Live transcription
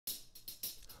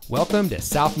Welcome to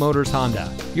South Motors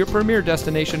Honda, your premier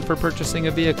destination for purchasing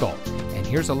a vehicle. And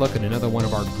here's a look at another one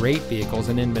of our great vehicles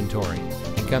in inventory.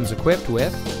 It comes equipped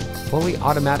with fully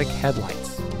automatic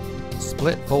headlights,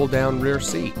 split fold-down rear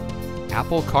seat,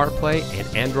 Apple CarPlay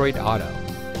and Android Auto,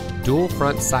 dual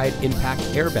front side impact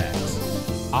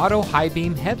airbags, auto high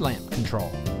beam headlamp control,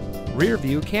 rear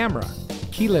view camera,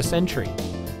 keyless entry,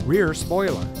 rear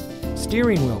spoiler,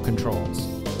 steering wheel controls,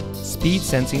 speed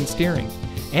sensing steering,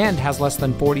 and has less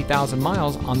than 40,000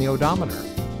 miles on the odometer.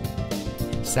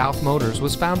 South Motors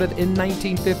was founded in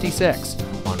 1956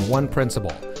 on one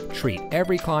principle: treat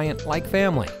every client like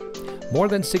family. More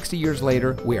than 60 years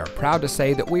later, we are proud to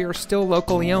say that we are still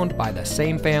locally owned by the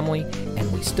same family, and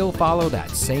we still follow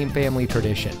that same family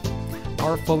tradition.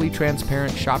 Our fully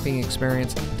transparent shopping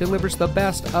experience delivers the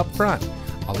best up front,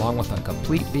 along with a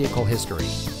complete vehicle history.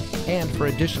 And for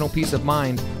additional peace of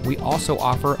mind, we also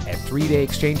offer a 3-day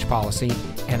exchange policy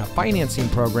and a financing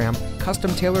program custom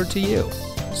tailored to you.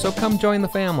 So come join the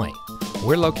family.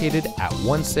 We're located at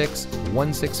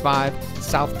 16165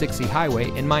 South Dixie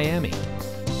Highway in Miami.